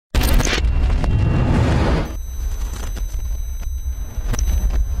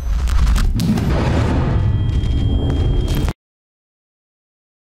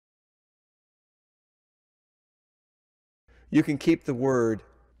You can keep the word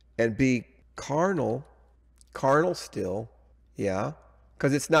and be carnal still, yeah,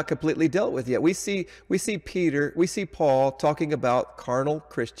 because it's not completely dealt with yet. We see Paul talking about carnal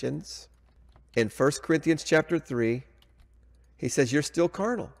Christians in 1 Corinthians chapter 3. He says, you're still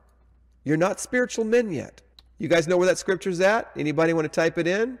carnal. You're not spiritual men yet. You guys know where that scripture's at? Anybody want to type it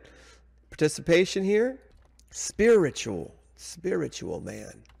in? Participation here? Spiritual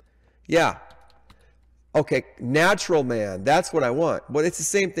man. Yeah. Okay, natural man. That's what I want. But it's the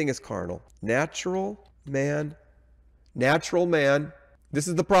same thing as carnal. Natural man. This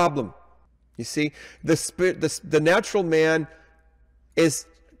is the problem. You see, the natural man is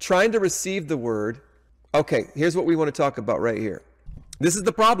trying to receive the word. Okay, here's what we want to talk about right here. This is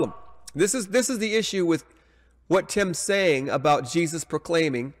the problem. This is the issue with what Tim's saying about Jesus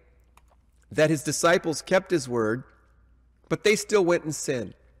proclaiming that his disciples kept his word, but they still went and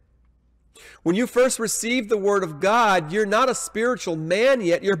sinned. When you first receive the word of God, you're not a spiritual man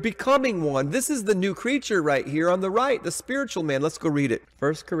yet. You're becoming one. This is the new creature right here on the right, the spiritual man. Let's go read it.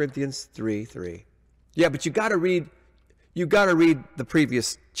 1 Corinthians 3:3. Yeah, but you got to read the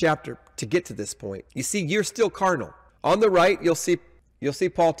previous chapter to get to this point. You see, you're still carnal. On the right, you'll see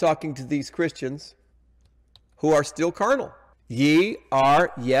Paul talking to these Christians who are still carnal. Ye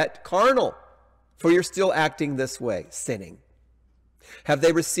are yet carnal, for you're still acting this way, sinning. Have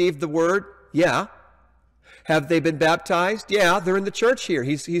they received the word? Yeah. Have they been baptized? Yeah, they're in the church here.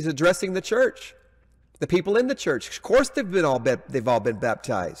 He's addressing the church, the people in the church. Of course they've all been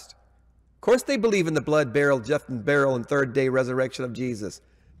baptized. Of course they believe in the blood, burial, death, and burial, and third day resurrection of Jesus.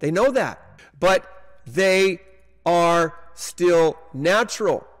 They know that. But they are still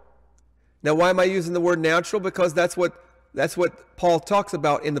natural. Now, why am I using the word natural? Because that's what Paul talks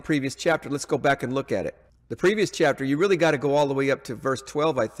about in the previous chapter. Let's go back and look at it. The previous chapter, you really got to go all the way up to verse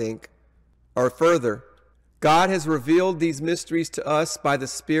 12, I think, or further. God has revealed these mysteries to us by the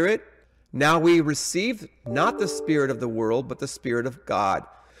Spirit. Now we receive not the spirit of the world, but the Spirit of God,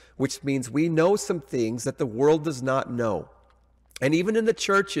 which means we know some things that the world does not know. And even in the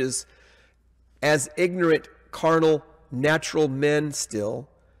churches, as ignorant, carnal, natural men still,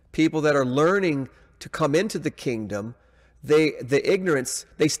 people that are learning to come into the kingdom, the ignorance,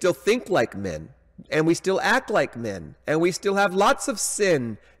 they still think like men. And we still act like men. And we still have lots of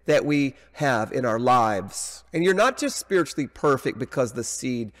sin that we have in our lives. And you're not just spiritually perfect because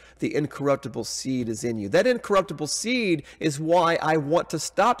the incorruptible seed is in you. That incorruptible seed is why I want to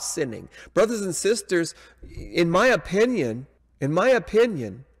stop sinning. Brothers and sisters, in my opinion,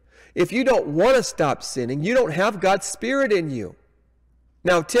 if you don't want to stop sinning, you don't have God's Spirit in you.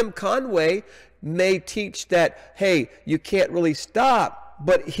 Now, Tim Conway may teach that, hey, you can't really stop,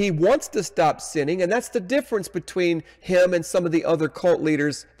 but he wants to stop sinning, and that's the difference between him and some of the other cult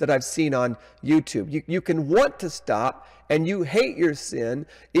leaders that I've seen on YouTube. You can want to stop, and you hate your sin,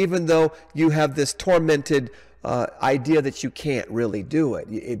 even though you have this tormented idea that you can't really do it.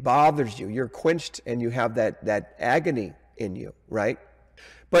 It bothers you. You're quenched, and you have that agony in you, right?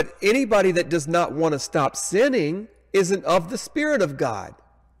 But anybody that does not want to stop sinning isn't of the Spirit of God.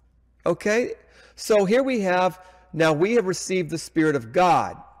 Okay? So here we have, now we have received the Spirit of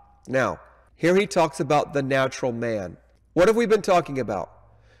God. Now, here he talks about the natural man. What have we been talking about?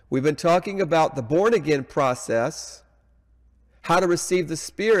 We've been talking about the born-again process, how to receive the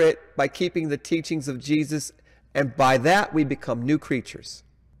Spirit by keeping the teachings of Jesus, and by that we become new creatures.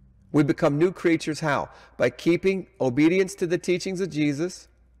 We become new creatures how? By keeping obedience to the teachings of Jesus.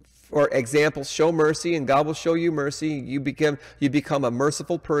 For example, show mercy and God will show you mercy. You become a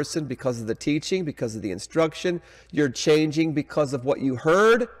merciful person because of the teaching, because of the instruction. You're changing because of what you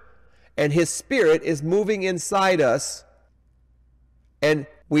heard. And His Spirit is moving inside us. And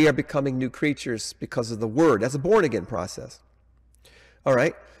we are becoming new creatures because of the Word. That's a born-again process. All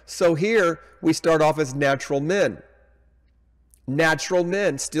right. So here we start off as natural men. Natural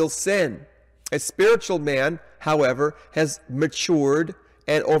men still sin. A spiritual man, however, has matured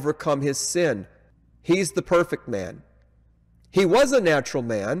and overcome his sin. He's the perfect man. He was a natural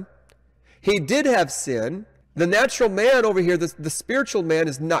man. He did have sin. The natural man over here, the spiritual man,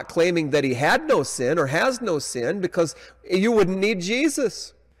 is not claiming that he had no sin or has no sin, because you wouldn't need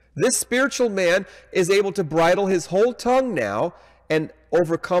Jesus. This spiritual man is able to bridle his whole tongue now and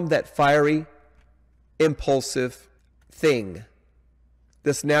overcome that fiery, impulsive thing.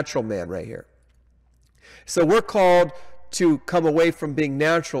 This natural man right here. So we're called to come away from being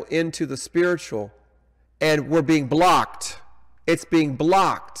natural into the spiritual, and we're being blocked. It's being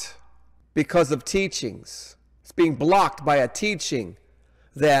blocked because of teachings. It's being blocked by a teaching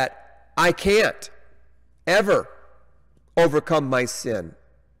that I can't ever overcome my sin,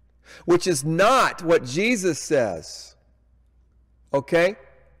 which is not what Jesus says. Okay?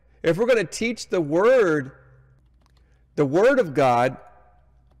 If we're going to teach the Word of God,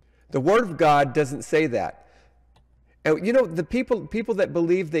 the Word of God doesn't say that. And you know, the people that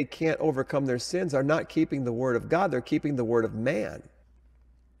believe they can't overcome their sins are not keeping the Word of God. They're keeping the Word of man.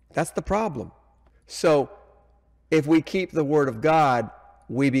 That's the problem. So, if we keep the Word of God,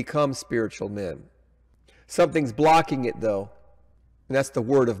 we become spiritual men. Something's blocking it, though, and that's the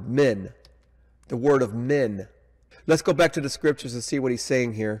word of men. The word of men. Let's go back to the scriptures and see what he's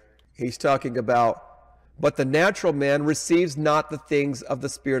saying here. He's talking about, but the natural man receives not the things of the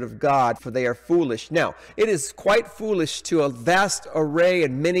Spirit of God, for they are foolish. Now, it is quite foolish to a vast array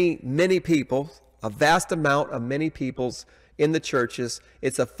and many people, a vast amount of many peoples in the churches.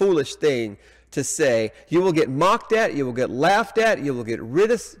 It's a foolish thing to say. You will get mocked at, you will get laughed at, you will get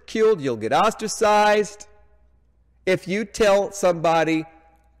ridiculed, you'll get ostracized. If you tell somebody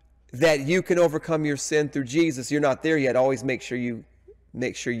that you can overcome your sin through Jesus, you're not there yet. Always make sure you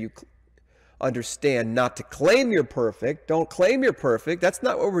understand not to claim you're perfect. Don't claim you're perfect. That's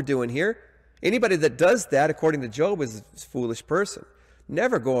not what we're doing here. Anybody that does that, according to Job, is a foolish person.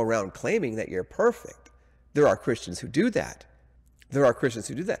 Never go around claiming that you're perfect. There are Christians who do that. There are Christians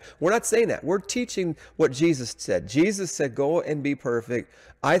who do that. We're not saying that. We're teaching what Jesus said. Jesus said, go and be perfect.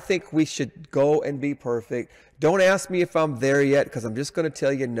 I think we should go and be perfect. Don't ask me if I'm there yet, because I'm just going to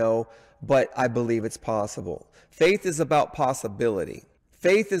tell you no, but I believe it's possible. Faith is about possibility.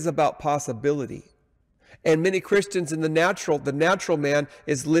 Faith is about possibility. And many Christians in the natural man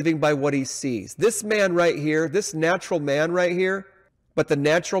is living by what he sees. This man right here, this natural man right here, but the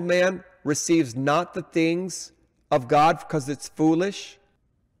natural man receives not the things of God because it's foolish.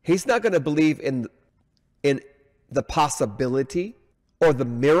 He's not going to believe in the possibility or the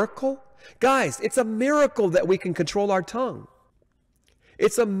miracle. Guys, it's a miracle that we can control our tongue.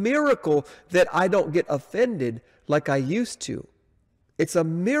 It's a miracle that I don't get offended like I used to. It's a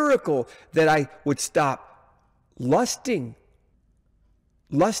miracle that I would stop lusting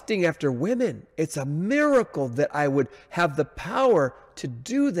after women. It's a miracle that I would have the power to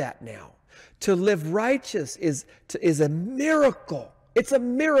do that now. To live righteous is a miracle. It's a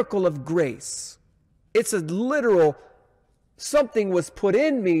miracle of grace. It's a literal, something was put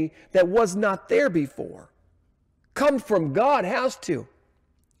in me that was not there before. Come from God, has to,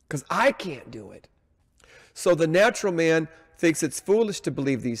 because I can't do it. So the natural man thinks it's foolish to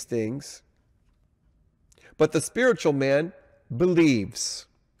believe these things, but the spiritual man believes.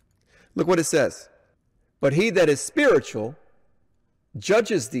 Look what it says. But he that is spiritual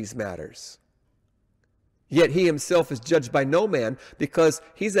judges these matters. Yet he himself is judged by no man, because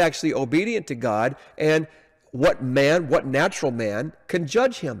he's actually obedient to God. And what natural man can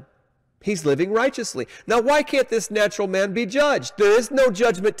judge him? He's living righteously. Now, why can't this natural man be judged? There is no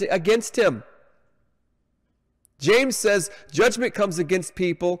judgment against him. James says judgment comes against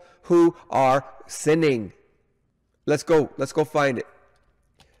people who are sinning. Let's go find it.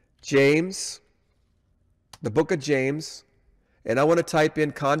 James, the book of James, and I want to type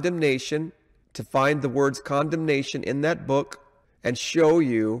in condemnation to find the words condemnation in that book and show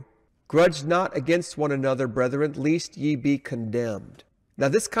you, grudge not against one another, brethren, lest ye be condemned. Now,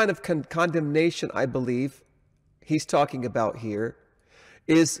 this kind of condemnation, I believe, he's talking about here,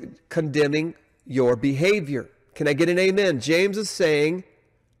 is condemning your behavior. Can I get an amen? James is saying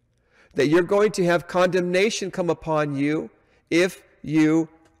that you're going to have condemnation come upon you if you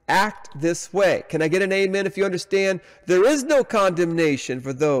act this way. Can I get an amen if you understand there is no condemnation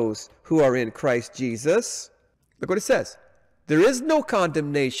for those who are in Christ Jesus? Look what it says. There is no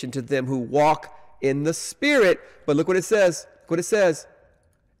condemnation to them who walk in the Spirit. But look what it says. Look what it says.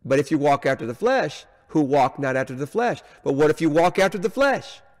 But if you walk after the flesh, who walk not after the flesh. But what if you walk after the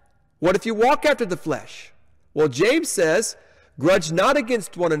flesh? What if you walk after the flesh? Well, James says, grudge not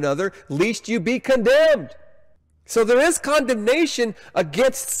against one another, lest you be condemned. So there is condemnation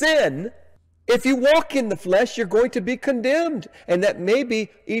against sin. If you walk in the flesh, you're going to be condemned. And that may be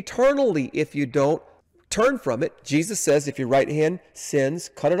eternally if you don't turn from it. Jesus says if your right hand sins,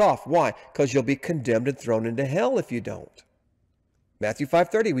 cut it off. Why? Because you'll be condemned and thrown into hell if you don't. Matthew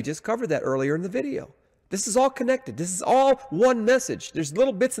 5:30, we just covered that earlier in the video. This is all connected. This is all one message. There's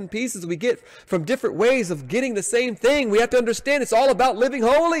little bits and pieces we get from different ways of getting the same thing. We have to understand it's all about living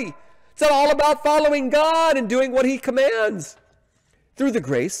holy. It's all about following God and doing what he commands through the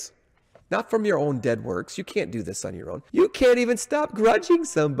grace, not from your own dead works. You can't do this on your own. You can't even stop grudging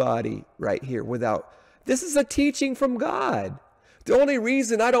somebody right here without. This is a teaching from God. The only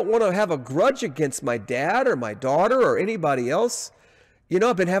reason I don't want to have a grudge against my dad or my daughter or anybody else, you know,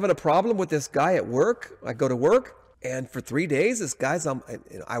 I've been having a problem with this guy at work. I go to work, and for 3 days, this guy's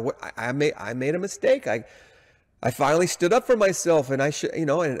I made a mistake. I finally stood up for myself, and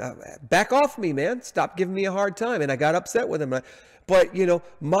back off me, man. Stop giving me a hard time. And I got upset with him. But,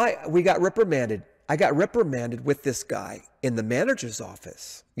 we got reprimanded. I got reprimanded with this guy in the manager's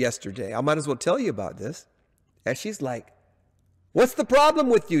office yesterday. I might as well tell you about this. And she's like, what's the problem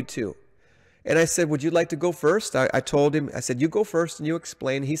with you two? And I said, would you like to go first? I told him, I said, you go first and you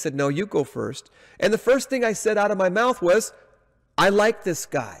explain. He said, no, you go first. And the first thing I said out of my mouth was, I like this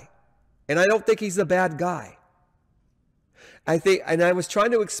guy. And I don't think he's a bad guy. And I was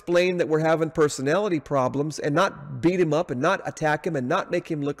trying to explain that we're having personality problems and not beat him up and not attack him and not make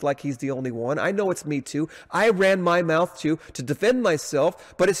him look like he's the only one. I know it's me too. I ran my mouth to defend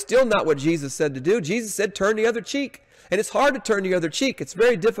myself, but it's still not what Jesus said to do. Jesus said, turn the other cheek. And it's hard to turn the other cheek. It's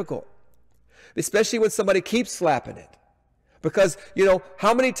very difficult, especially when somebody keeps slapping it. Because,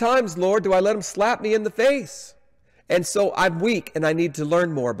 how many times, Lord, do I let him slap me in the face? And so I'm weak and I need to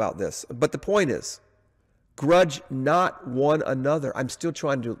learn more about this. But the point is, grudge not one another. I'm still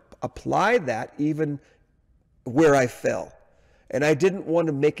trying to apply that even where I fell. And I didn't want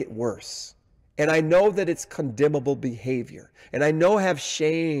to make it worse. And I know that it's condemnable behavior. And I know I have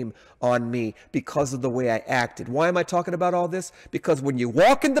shame on me because of the way I acted. Why am I talking about all this? Because when you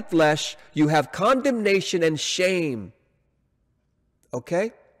walk in the flesh, you have condemnation and shame.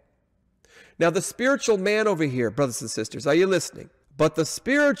 Okay? Now the spiritual man over here, brothers and sisters, are you listening? But the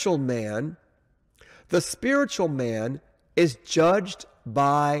spiritual man is judged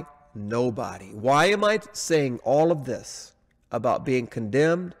by nobody. Why am I saying all of this about being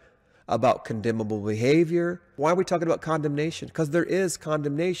condemned, about condemnable behavior? Why are we talking about condemnation? Because there is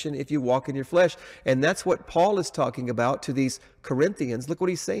condemnation if you walk in your flesh. And that's what Paul is talking about to these Corinthians. Look what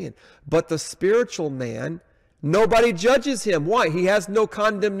he's saying. But the spiritual man, nobody judges him. Why? He has no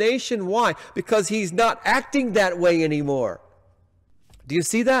condemnation. Why? Because he's not acting that way anymore. Do you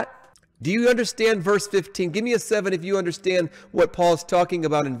see that? Do you understand verse 15? Give me a 7 if you understand what Paul's talking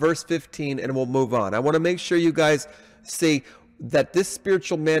about in verse 15, and we'll move on. I want to make sure you guys see that this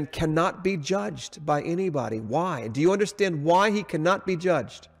spiritual man cannot be judged by anybody. Why? Do you understand why he cannot be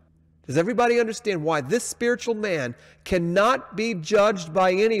judged? Does everybody understand why this spiritual man cannot be judged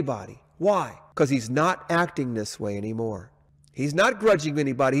by anybody? Why? Because he's not acting this way anymore. He's not grudging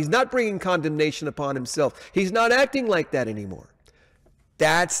anybody. He's not bringing condemnation upon himself. He's not acting like that anymore.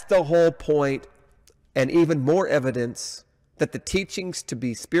 That's the whole point, and even more evidence that the teachings to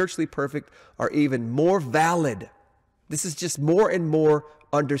be spiritually perfect are even more valid. This is just more and more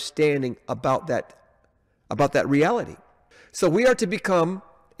understanding about that reality. So we are to become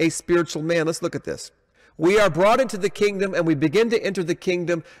a spiritual man. Let's look at this. We are brought into the kingdom, and we begin to enter the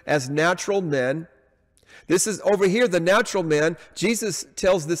kingdom as natural men. This is over here, the natural man. Jesus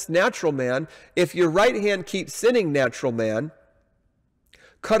tells this natural man, if your right hand keeps sinning, natural man,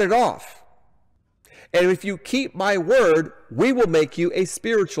 cut it off. And if you keep my word, we will make you a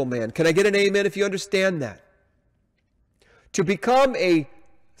spiritual man. Can I get an amen if you understand that? To become a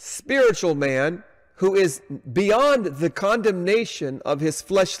spiritual man who is beyond the condemnation of his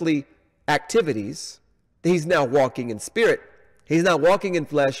fleshly activities, he's now walking in spirit. He's not walking in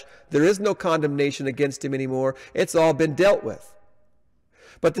flesh. There is no condemnation against him anymore. It's all been dealt with.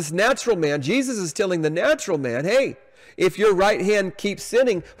 But this natural man, Jesus is telling the natural man, hey, if your right hand keeps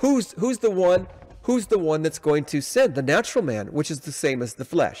sinning, who's the one that's going to sin? The natural man, which is the same as the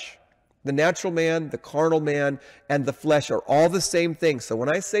flesh. The natural man, the carnal man, and the flesh are all the same thing. So when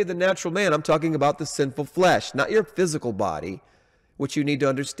I say the natural man, I'm talking about the sinful flesh, not your physical body, which you need to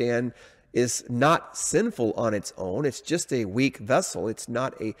understand is not sinful on its own. It's just a weak vessel.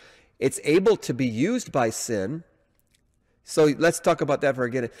 It's able to be used by sin. So let's talk about that for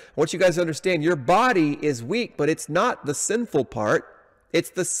again. I want you guys to understand your body is weak, but it's not the sinful part.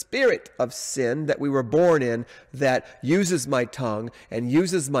 It's the spirit of sin that we were born in that uses my tongue and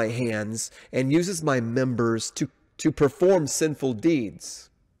uses my hands and uses my members to perform sinful deeds.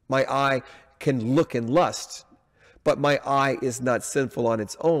 My eye can look and lust, but my eye is not sinful on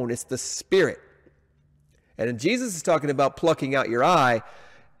its own. It's the spirit. And Jesus is talking about plucking out your eye.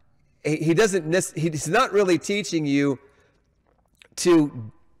 He's not really teaching you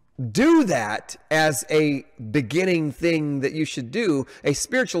to do that as a beginning thing that you should do. A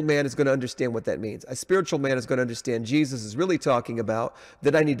spiritual man is going to understand what that means. A spiritual man is going to understand Jesus is really talking about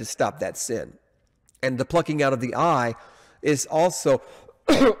that I need to stop that sin. And the plucking out of the eye is also,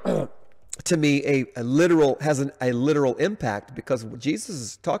 to me, a literal impact, because Jesus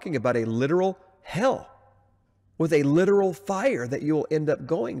is talking about a literal hell with a literal fire that you will end up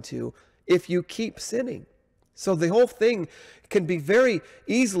going to if you keep sinning. So the whole thing can be very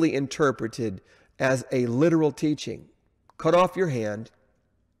easily interpreted as a literal teaching. Cut off your hand,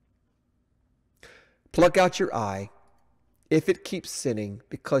 pluck out your eye if it keeps sinning,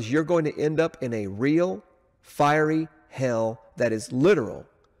 because you're going to end up in a real fiery hell that is literal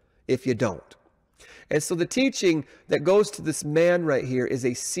if you don't. And so the teaching that goes to this man right here is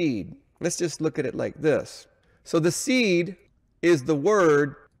a seed. Let's just look at it like this. So the seed is the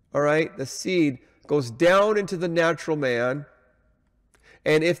word, all right? The seed goes down into the natural man.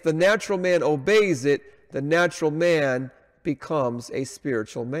 And if the natural man obeys it, the natural man becomes a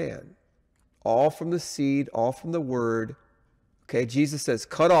spiritual man. All from the seed, all from the word. Okay, Jesus says,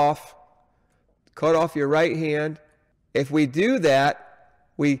 cut off your right hand. If we do that,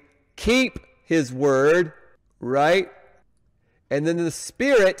 we keep his word, right? And then the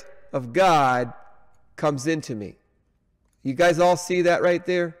Spirit of God comes into me. You guys all see that right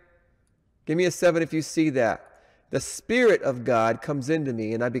there? Give me a 7 if you see that. The Spirit of God comes into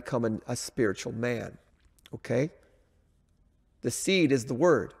me and I become a spiritual man. Okay? The seed is the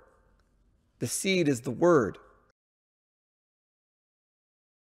word. The seed is the word.